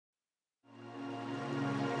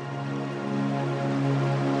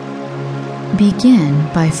Begin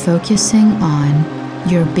by focusing on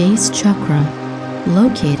your base chakra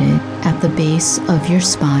located at the base of your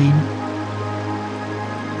spine.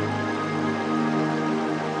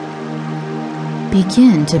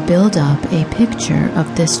 Begin to build up a picture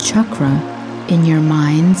of this chakra in your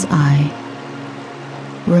mind's eye.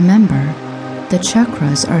 Remember, the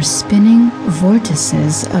chakras are spinning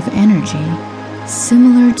vortices of energy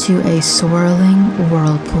similar to a swirling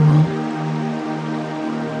whirlpool.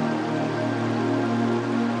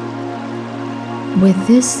 With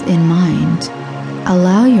this in mind,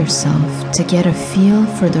 allow yourself to get a feel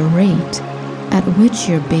for the rate at which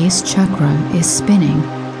your base chakra is spinning.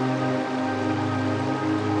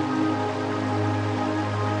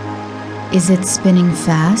 Is it spinning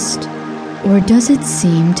fast, or does it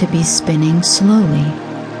seem to be spinning slowly?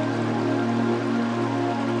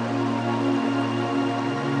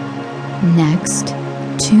 Next,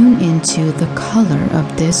 tune into the color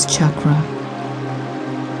of this chakra.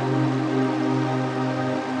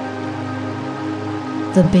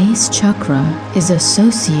 The base chakra is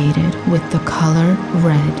associated with the color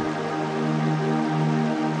red.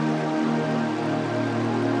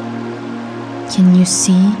 Can you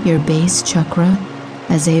see your base chakra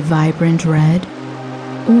as a vibrant red,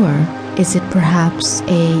 or is it perhaps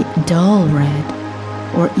a dull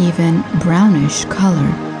red or even brownish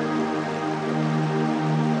color?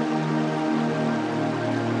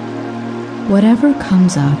 Whatever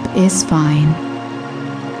comes up is fine.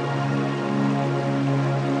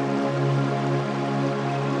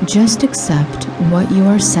 Just accept what you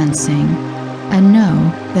are sensing and know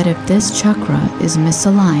that if this chakra is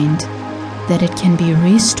misaligned, that it can be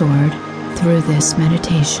restored through this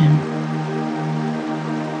meditation.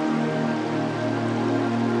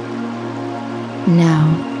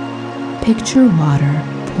 Now, picture water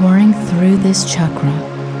pouring through this chakra,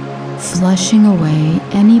 flushing away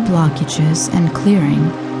any blockages and clearing,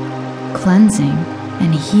 cleansing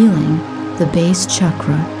and healing the base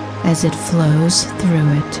chakra as it flows through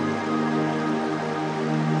it.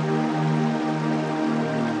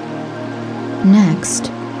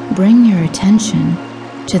 Next, bring your attention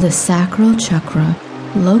to the sacral chakra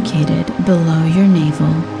located below your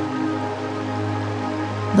navel.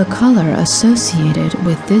 The color associated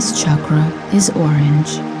with this chakra is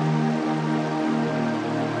orange.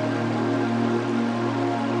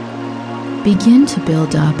 Begin to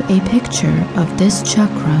build up a picture of this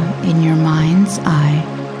chakra in your mind's eye.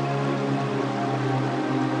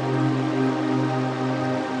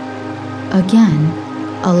 Again,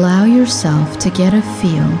 allow yourself to get a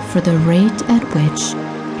feel for the rate at which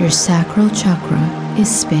your sacral chakra is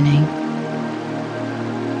spinning.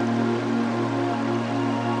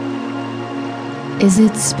 Is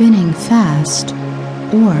it spinning fast,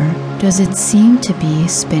 or does it seem to be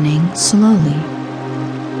spinning slowly?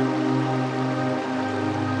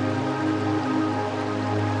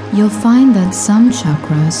 You'll find that some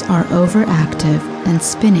chakras are overactive and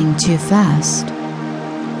spinning too fast,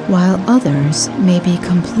 while others may be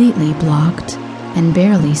completely blocked and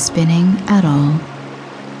barely spinning at all.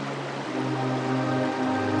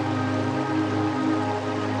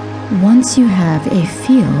 Once you have a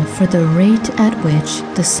feel for the rate at which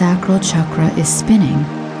the sacral chakra is spinning,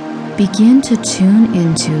 begin to tune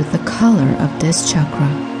into the color of this chakra.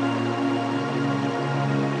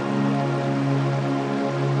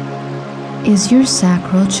 Is your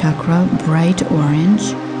sacral chakra bright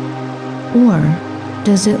orange, or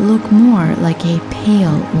does it look more like a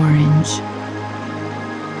pale orange?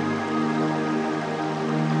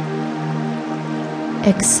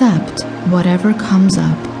 Accept whatever comes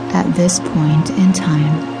up at this point in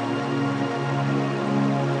time.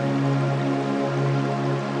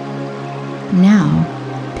 Now,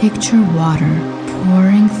 picture water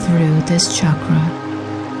pouring through this chakra,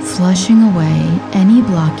 flushing away any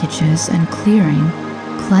blockages and clearing,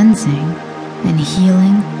 cleansing, and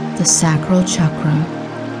healing the sacral chakra,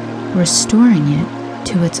 restoring it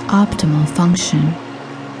to its optimal function.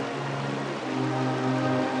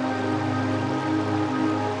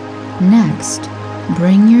 Next,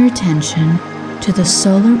 bring your attention to the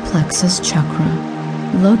solar plexus chakra,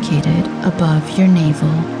 located above your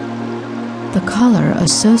navel. The color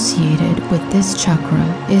associated with this chakra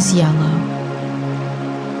is yellow.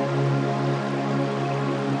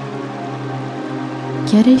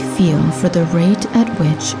 Get a feel for the rate at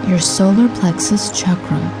which your solar plexus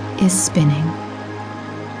chakra is spinning.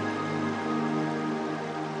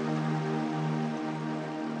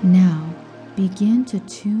 Now, begin to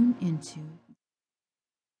tune into